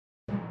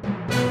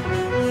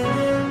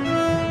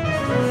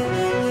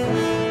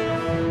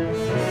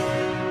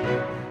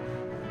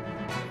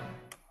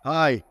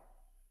Hi,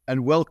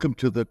 and welcome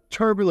to the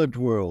Turbulent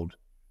World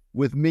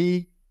with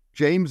me,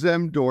 James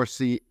M.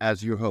 Dorsey,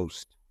 as your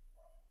host.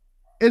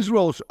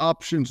 Israel's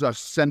options are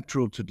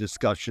central to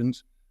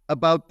discussions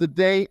about the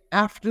day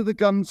after the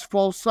guns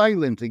fall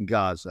silent in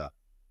Gaza.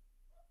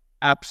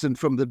 Absent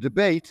from the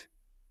debate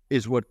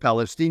is what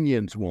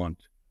Palestinians want.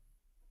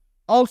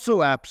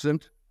 Also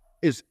absent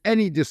is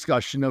any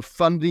discussion of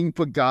funding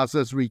for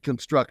Gaza's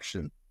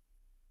reconstruction,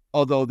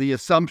 although the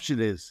assumption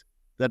is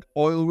that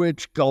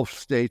oil-rich Gulf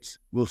states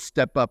will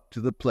step up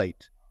to the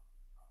plate.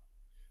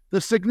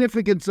 The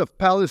significance of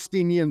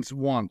Palestinians'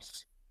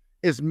 wants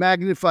is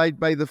magnified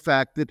by the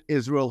fact that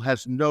Israel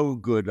has no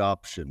good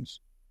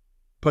options,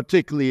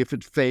 particularly if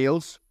it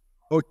fails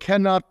or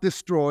cannot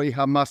destroy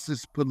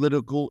Hamas's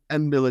political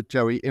and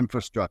military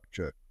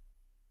infrastructure.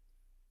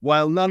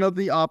 While none of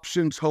the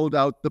options hold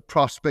out the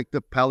prospect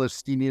of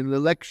Palestinian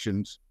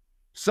elections,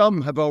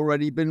 some have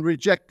already been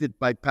rejected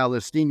by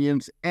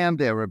Palestinians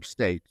and Arab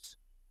states.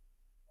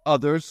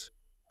 Others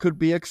could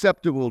be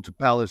acceptable to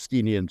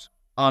Palestinians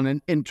on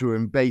an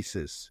interim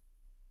basis.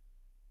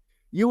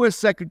 U.S.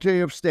 Secretary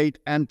of State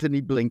Antony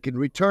Blinken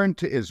returned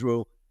to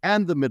Israel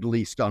and the Middle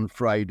East on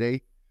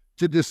Friday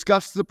to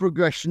discuss the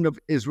progression of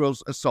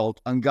Israel's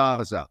assault on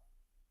Gaza,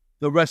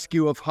 the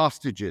rescue of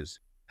hostages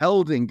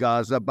held in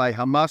Gaza by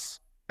Hamas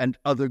and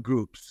other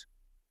groups,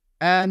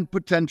 and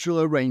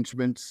potential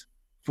arrangements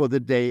for the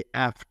day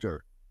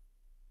after.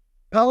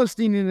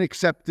 Palestinian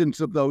acceptance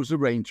of those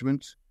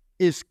arrangements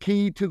is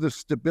key to the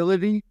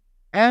stability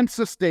and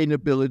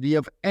sustainability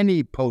of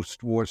any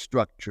post-war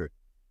structure,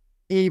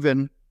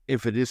 even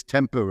if it is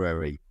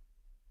temporary.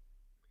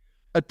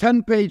 A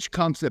 10-page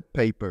concept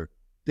paper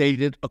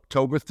dated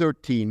October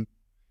 13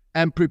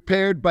 and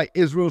prepared by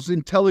Israel's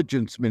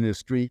intelligence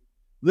ministry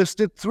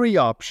listed 3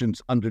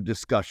 options under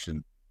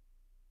discussion.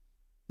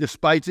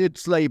 Despite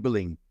its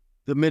labeling,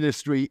 the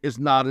ministry is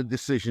not a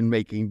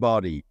decision-making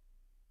body,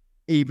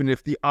 even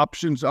if the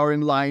options are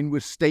in line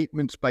with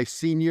statements by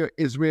senior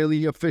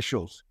Israeli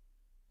officials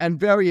and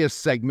various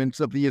segments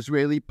of the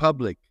Israeli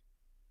public,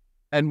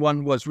 and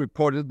one was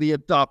reportedly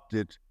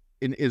adopted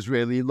in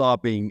Israeli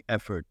lobbying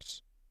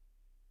efforts.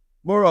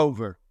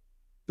 Moreover,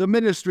 the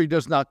ministry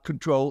does not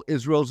control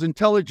Israel's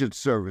intelligence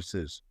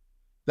services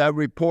that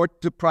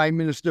report to Prime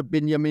Minister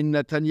Benjamin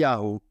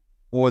Netanyahu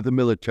or the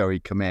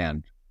military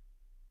command.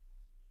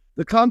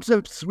 The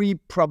concept's 3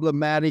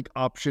 problematic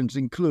options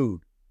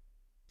include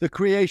the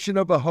creation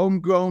of a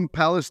homegrown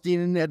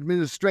Palestinian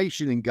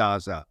administration in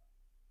Gaza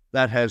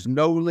that has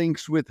no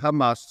links with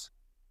Hamas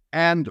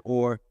and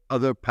or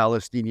other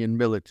Palestinian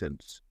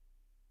militants.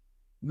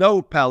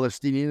 No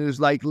Palestinian is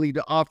likely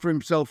to offer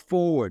himself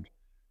forward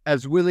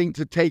as willing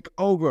to take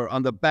over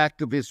on the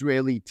back of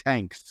Israeli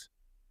tanks,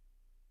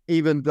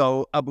 even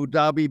though Abu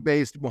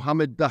Dhabi-based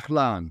Mohammed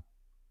Dahlan,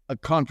 a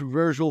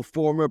controversial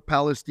former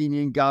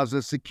Palestinian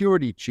Gaza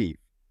security chief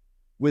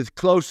with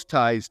close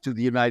ties to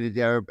the United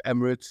Arab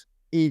Emirates,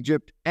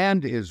 Egypt,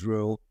 and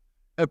Israel,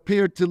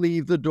 appeared to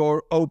leave the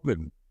door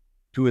open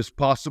to his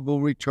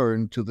possible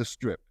return to the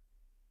Strip.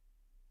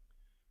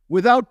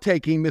 Without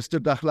taking Mr.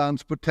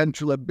 Dahlan's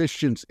potential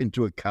ambitions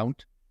into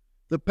account,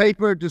 the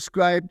paper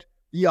described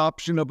the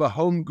option of a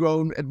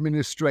homegrown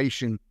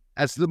administration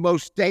as the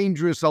most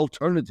dangerous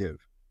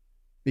alternative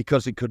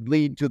because it could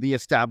lead to the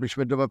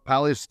establishment of a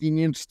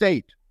Palestinian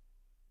state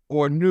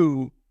or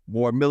new,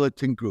 more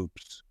militant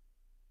groups.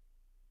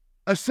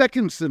 A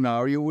second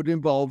scenario would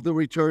involve the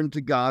return to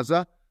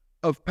Gaza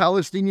of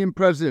Palestinian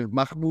President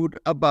Mahmoud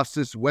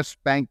Abbas's West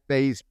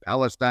Bank-based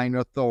Palestine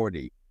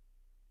Authority,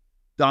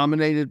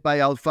 dominated by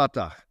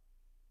al-Fatah,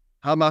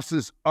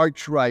 Hamas's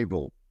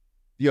arch-rival.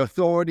 The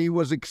authority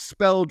was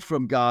expelled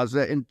from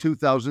Gaza in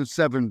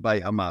 2007 by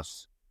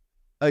Hamas,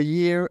 a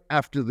year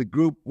after the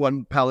group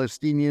won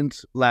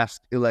Palestinians'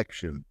 last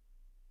election.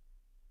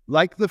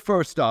 Like the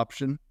first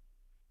option,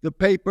 the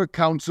paper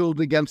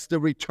counseled against the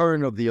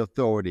return of the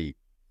authority,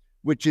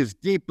 which is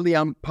deeply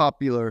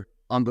unpopular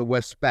on the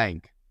West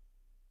Bank,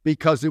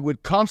 because it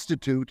would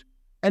constitute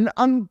an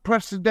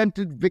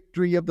unprecedented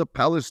victory of the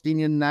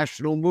Palestinian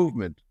national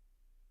movement,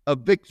 a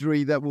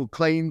victory that will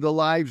claim the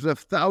lives of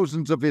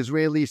thousands of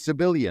Israeli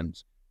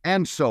civilians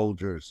and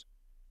soldiers,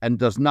 and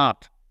does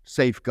not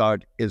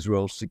safeguard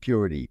Israel's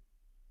security.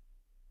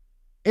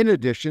 In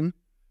addition,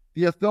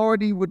 the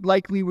authority would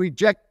likely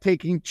reject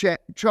taking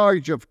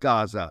charge of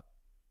Gaza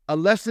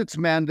unless its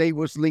mandate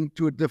was linked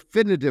to a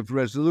definitive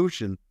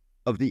resolution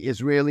of the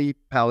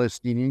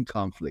Israeli-Palestinian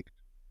conflict.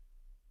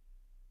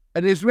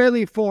 An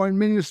Israeli Foreign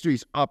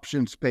Ministry's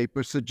options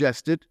paper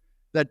suggested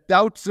that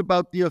doubts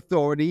about the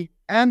authority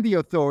and the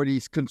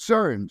authority's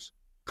concerns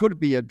could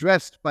be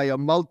addressed by a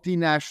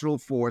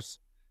multinational force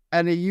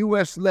and a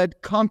U.S.-led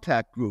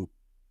contact group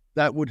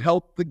that would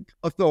help the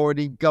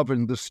authority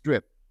govern the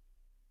Strip.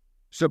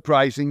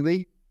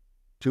 Surprisingly,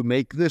 to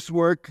make this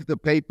work, the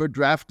paper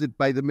drafted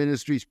by the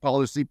ministry's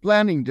policy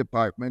planning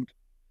department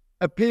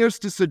appears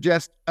to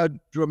suggest a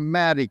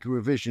dramatic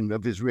revision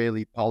of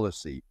Israeli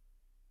policy.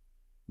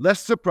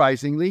 Less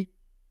surprisingly,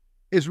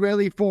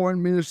 Israeli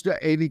Foreign Minister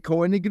Eli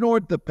Cohen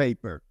ignored the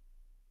paper,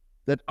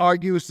 that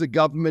argues the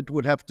government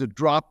would have to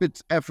drop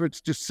its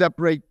efforts to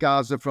separate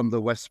Gaza from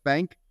the West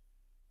Bank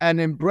and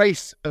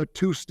embrace a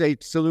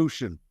two-state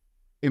solution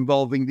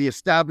involving the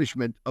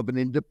establishment of an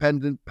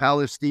independent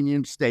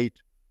Palestinian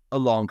state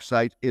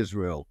alongside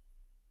Israel.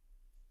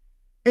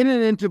 In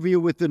an interview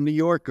with The New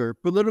Yorker,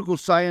 political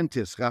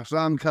scientist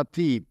Hassan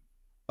Khatib,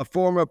 a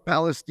former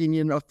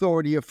Palestinian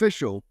Authority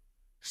official,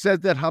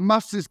 said that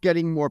Hamas is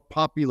getting more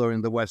popular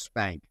in the West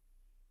Bank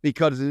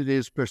because it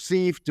is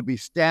perceived to be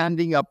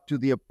standing up to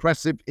the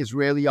oppressive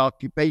Israeli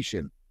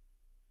occupation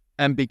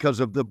and because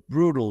of the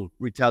brutal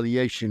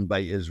retaliation by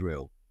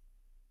Israel.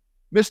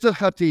 Mr.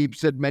 Khatib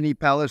said many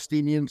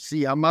Palestinians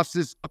see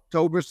Hamas's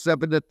October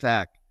 7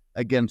 attack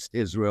against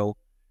Israel,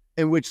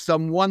 in which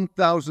some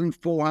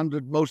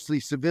 1,400 mostly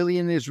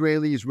civilian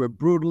Israelis were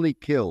brutally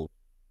killed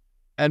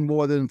and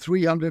more than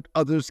 300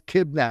 others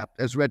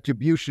kidnapped as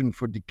retribution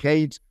for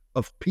decades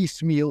of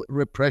piecemeal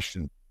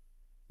repression,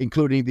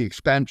 including the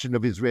expansion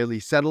of Israeli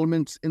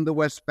settlements in the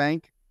West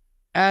Bank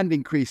and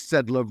increased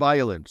settler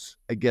violence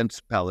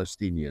against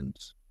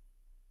Palestinians.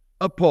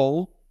 A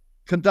poll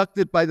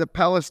conducted by the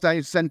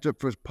Palestine Center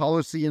for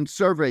Policy and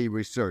Survey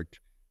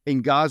Research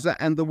in Gaza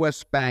and the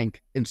West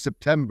Bank in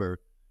September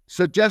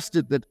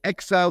suggested that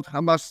exiled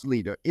Hamas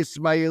leader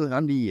Ismail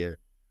Haniyeh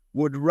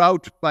would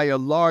rout by a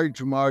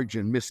large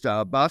margin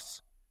Mr.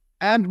 Abbas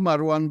and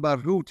Marwan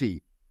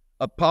Barghouti,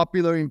 a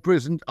popular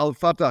imprisoned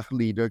al-Fatah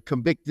leader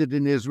convicted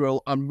in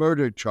Israel on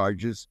murder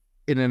charges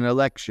in an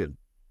election.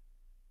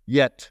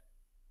 Yet,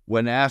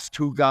 when asked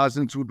who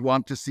Gazans would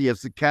want to see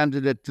as the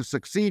candidate to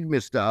succeed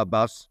Mr.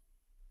 Abbas,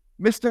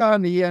 Mr.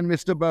 Haniyeh and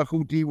Mr.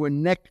 Barghouti were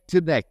neck to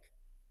neck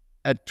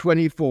at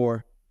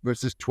 24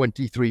 versus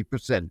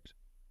 23%.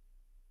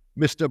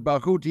 Mr.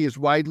 Barghouti is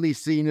widely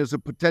seen as a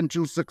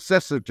potential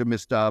successor to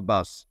Mr.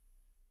 Abbas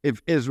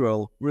if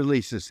Israel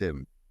releases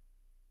him.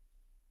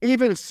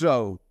 Even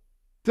so,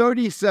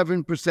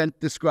 37%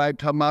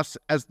 described Hamas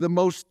as the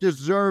most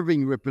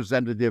deserving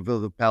representative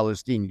of the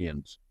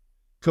Palestinians,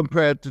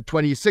 compared to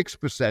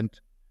 26%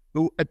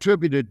 who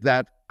attributed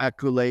that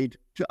accolade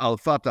to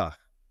al-Fatah.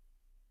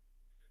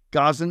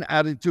 Gazan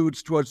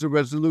attitudes towards the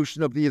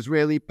resolution of the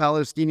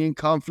Israeli-Palestinian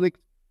conflict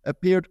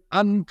appeared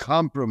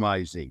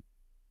uncompromising,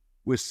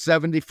 with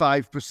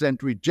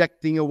 75%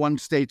 rejecting a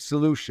one-state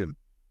solution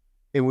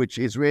in which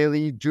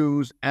Israeli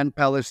Jews and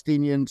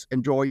Palestinians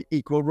enjoy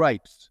equal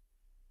rights,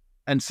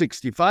 and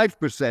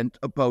 65%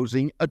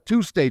 opposing a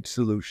two-state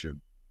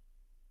solution.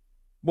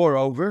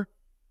 Moreover,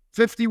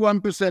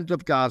 51%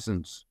 of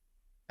Gazans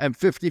and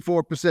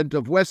 54%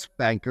 of West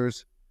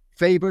Bankers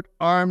favored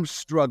armed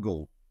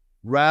struggle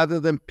rather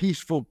than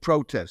peaceful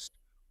protest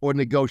or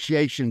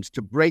negotiations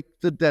to break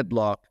the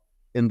deadlock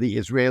in the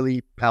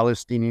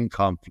Israeli-Palestinian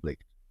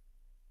conflict.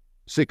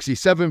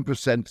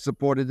 67%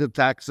 supported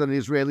attacks on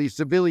Israeli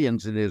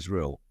civilians in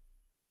Israel.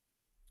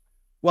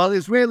 While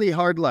Israeli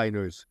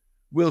hardliners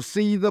will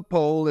see the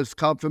poll as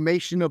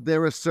confirmation of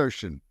their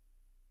assertion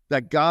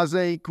that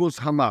Gaza equals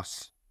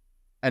Hamas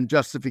and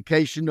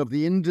justification of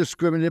the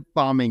indiscriminate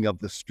bombing of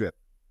the Strip,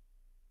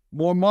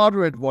 more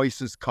moderate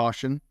voices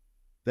caution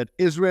that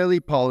Israeli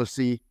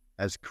policy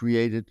has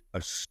created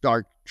a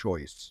stark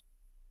choice.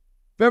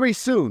 Very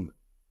soon,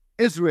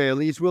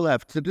 Israelis will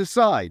have to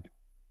decide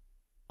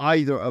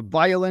either a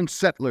violent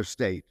settler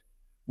state,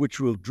 which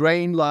will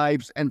drain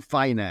lives and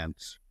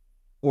finance,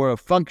 or a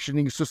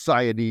functioning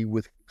society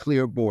with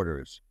clear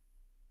borders.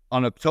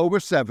 On October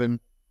 7,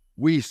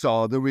 we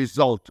saw the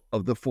result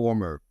of the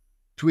former,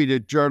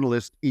 tweeted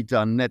journalist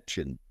Itan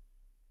Netchin.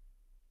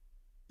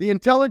 The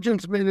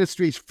intelligence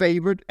ministry's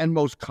favored and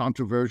most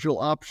controversial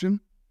option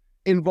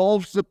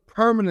involves the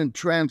permanent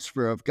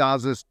transfer of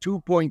Gaza's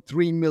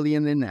 2.3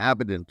 million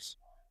inhabitants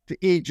to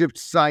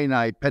Egypt's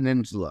Sinai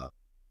Peninsula,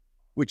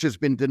 which has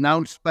been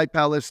denounced by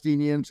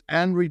Palestinians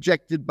and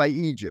rejected by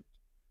Egypt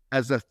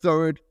as a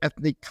third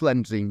ethnic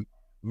cleansing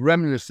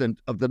reminiscent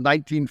of the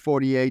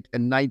 1948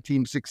 and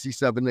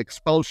 1967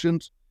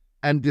 expulsions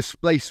and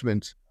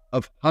displacements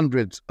of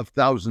hundreds of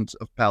thousands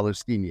of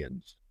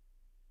Palestinians.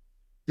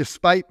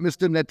 Despite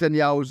Mr.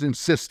 Netanyahu's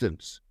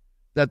insistence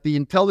that the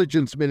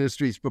intelligence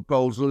ministry's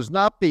proposal is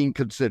not being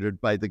considered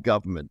by the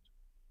government,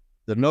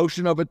 the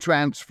notion of a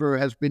transfer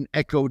has been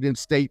echoed in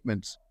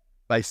statements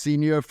by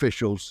senior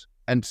officials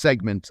and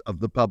segments of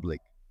the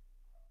public.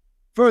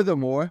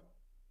 Furthermore,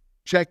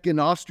 Czech and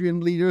Austrian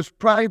leaders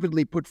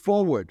privately put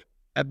forward,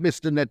 at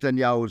Mr.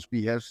 Netanyahu's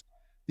behest,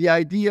 the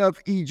idea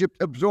of Egypt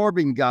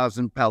absorbing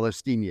Gazan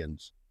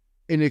Palestinians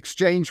in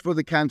exchange for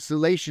the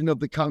cancellation of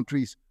the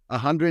country's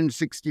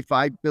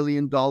 $165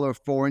 billion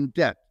foreign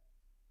debt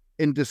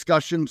in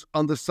discussions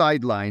on the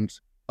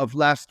sidelines of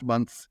last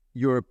month's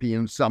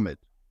European summit.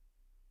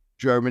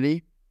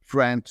 Germany,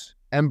 France,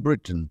 and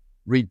Britain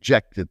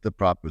rejected the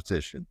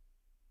proposition.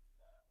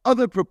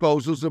 Other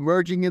proposals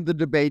emerging in the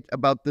debate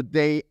about the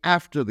day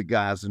after the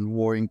Gazan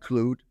war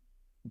include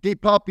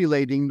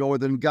depopulating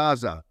northern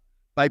Gaza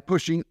by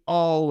pushing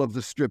all of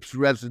the Strip's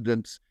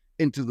residents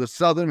into the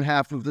southern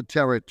half of the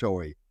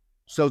territory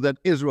so that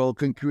Israel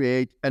can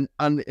create an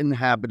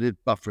uninhabited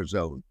buffer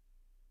zone.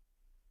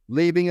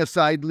 Leaving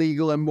aside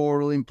legal and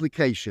moral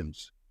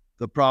implications,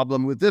 the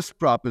problem with this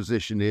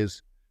proposition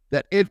is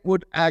that it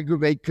would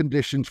aggravate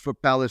conditions for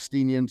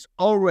Palestinians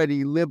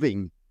already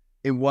living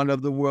in one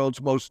of the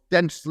world's most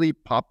densely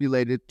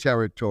populated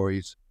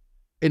territories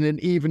in an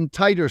even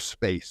tighter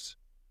space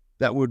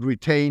that would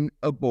retain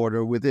a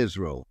border with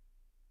Israel.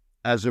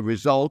 As a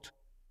result,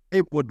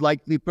 it would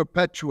likely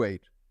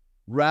perpetuate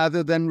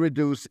rather than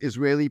reduce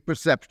Israeli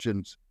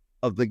perceptions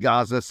of the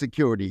Gaza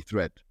security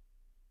threat.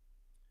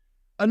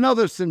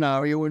 Another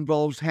scenario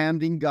involves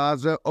handing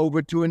Gaza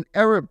over to an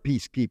Arab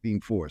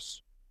peacekeeping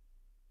force.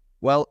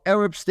 While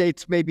Arab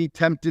states may be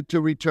tempted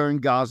to return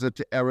Gaza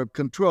to Arab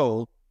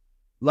control,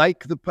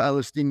 like the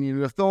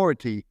Palestinian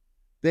Authority,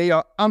 they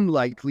are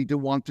unlikely to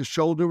want to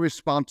shoulder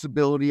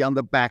responsibility on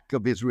the back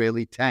of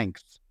Israeli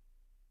tanks,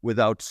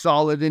 without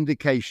solid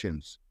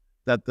indications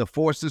that the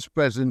force's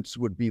presence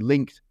would be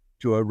linked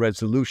to a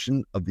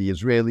resolution of the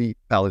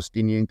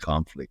Israeli-Palestinian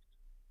conflict.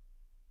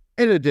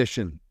 In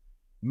addition,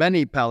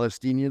 many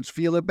Palestinians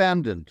feel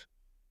abandoned,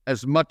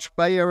 as much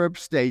by Arab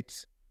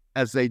states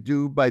as they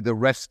do by the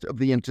rest of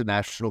the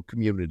international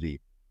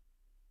community.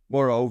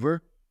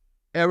 Moreover,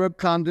 Arab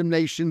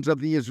condemnations of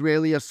the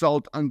Israeli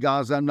assault on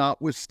Gaza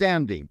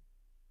notwithstanding,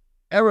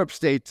 Arab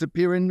states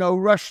appear in no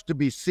rush to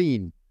be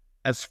seen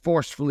as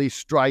forcefully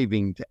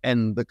striving to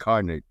end the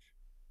carnage.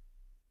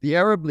 The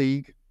Arab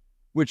League,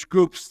 which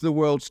groups the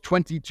world's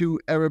 22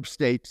 Arab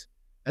states,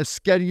 has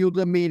scheduled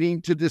a meeting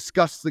to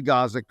discuss the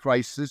Gaza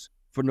crisis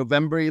for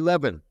November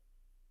 11,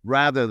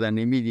 rather than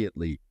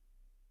immediately.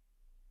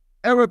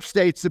 Arab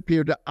states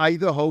appear to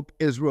either hope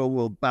Israel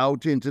will bow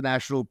to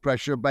international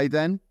pressure by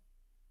then,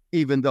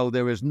 even though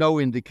there is no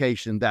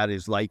indication that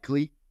is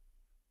likely,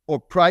 or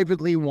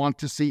privately want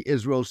to see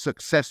Israel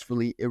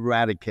successfully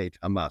eradicate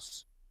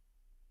Hamas.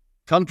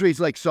 Countries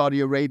like Saudi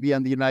Arabia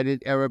and the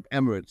United Arab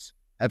Emirates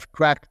have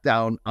cracked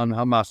down on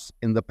Hamas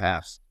in the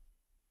past.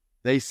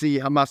 They see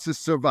Hamas's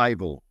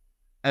survival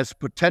as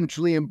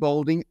potentially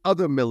emboldening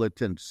other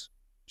militants,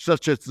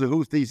 such as the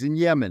Houthis in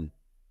Yemen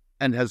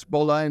and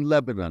Hezbollah in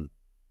Lebanon,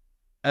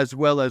 as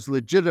well as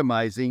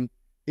legitimizing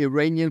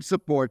Iranian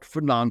support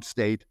for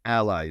non-state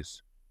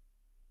allies.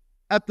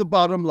 At the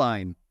bottom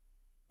line,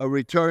 a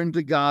return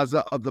to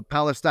Gaza of the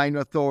Palestine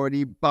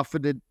Authority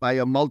buffeted by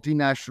a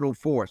multinational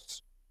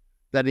force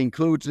that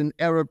includes an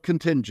Arab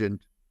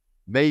contingent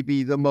may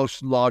be the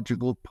most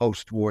logical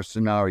post-war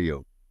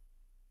scenario.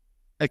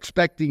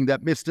 Expecting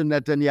that Mr.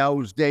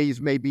 Netanyahu's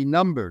days may be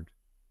numbered,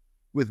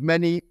 with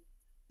many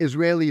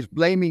Israelis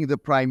blaming the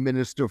Prime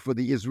Minister for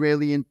the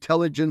Israeli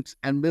intelligence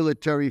and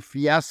military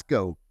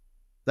fiasco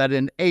that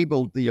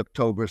enabled the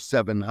October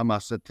 7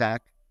 Hamas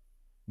attack,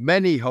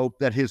 many hope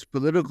that his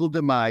political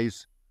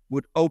demise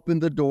would open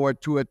the door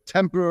to a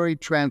temporary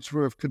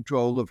transfer of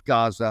control of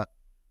Gaza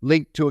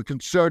linked to a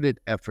concerted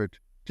effort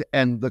to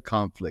end the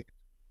conflict.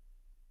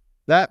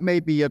 That may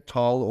be a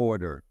tall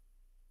order,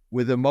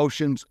 with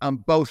emotions on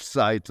both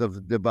sides of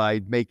the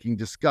divide making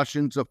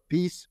discussions of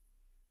peace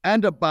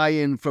and a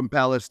buy-in from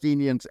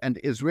Palestinians and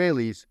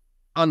Israelis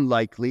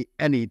unlikely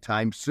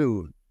anytime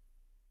soon,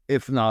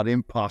 if not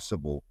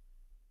impossible.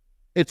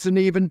 It's an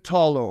even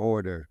taller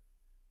order,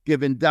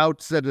 given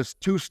doubts that a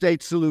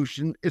two-state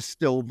solution is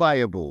still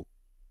viable,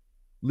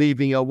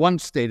 leaving a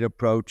one-state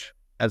approach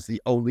as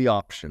the only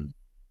option.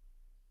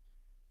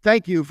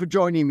 Thank you for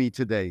joining me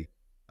today.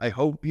 I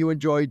hope you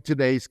enjoyed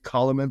today's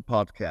column and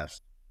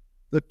podcast.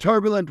 The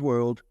Turbulent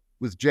World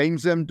with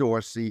James M.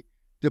 Dorsey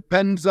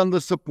depends on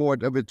the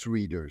support of its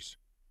readers.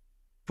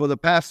 For the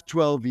past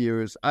 12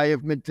 years, I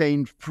have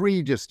maintained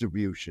free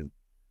distribution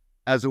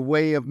as a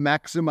way of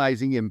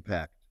maximizing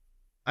impact.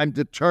 I'm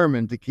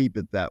determined to keep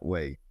it that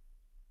way.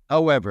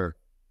 However,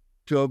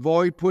 to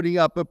avoid putting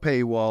up a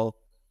paywall,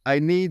 I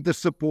need the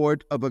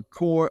support of a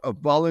core of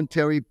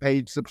voluntary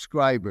paid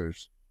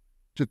subscribers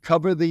to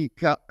cover the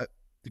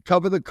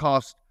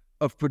cost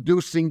of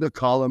producing the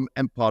column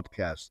and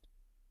podcast.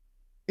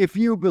 If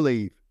you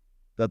believe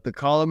that the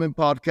column and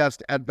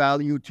podcast add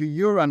value to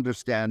your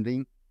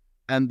understanding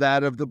and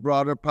that of the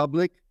broader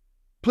public,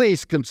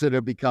 please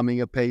consider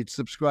becoming a paid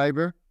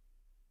subscriber.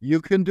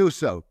 You can do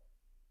so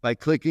by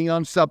clicking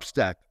on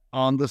Substack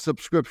on the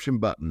subscription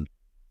button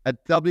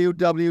at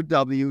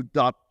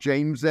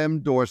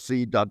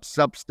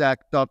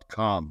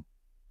www.jamesmdorsey.substack.com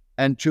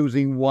and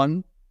choosing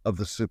one of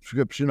the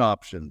subscription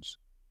options.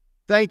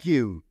 Thank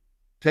you.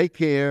 Take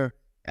care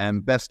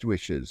and best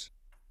wishes.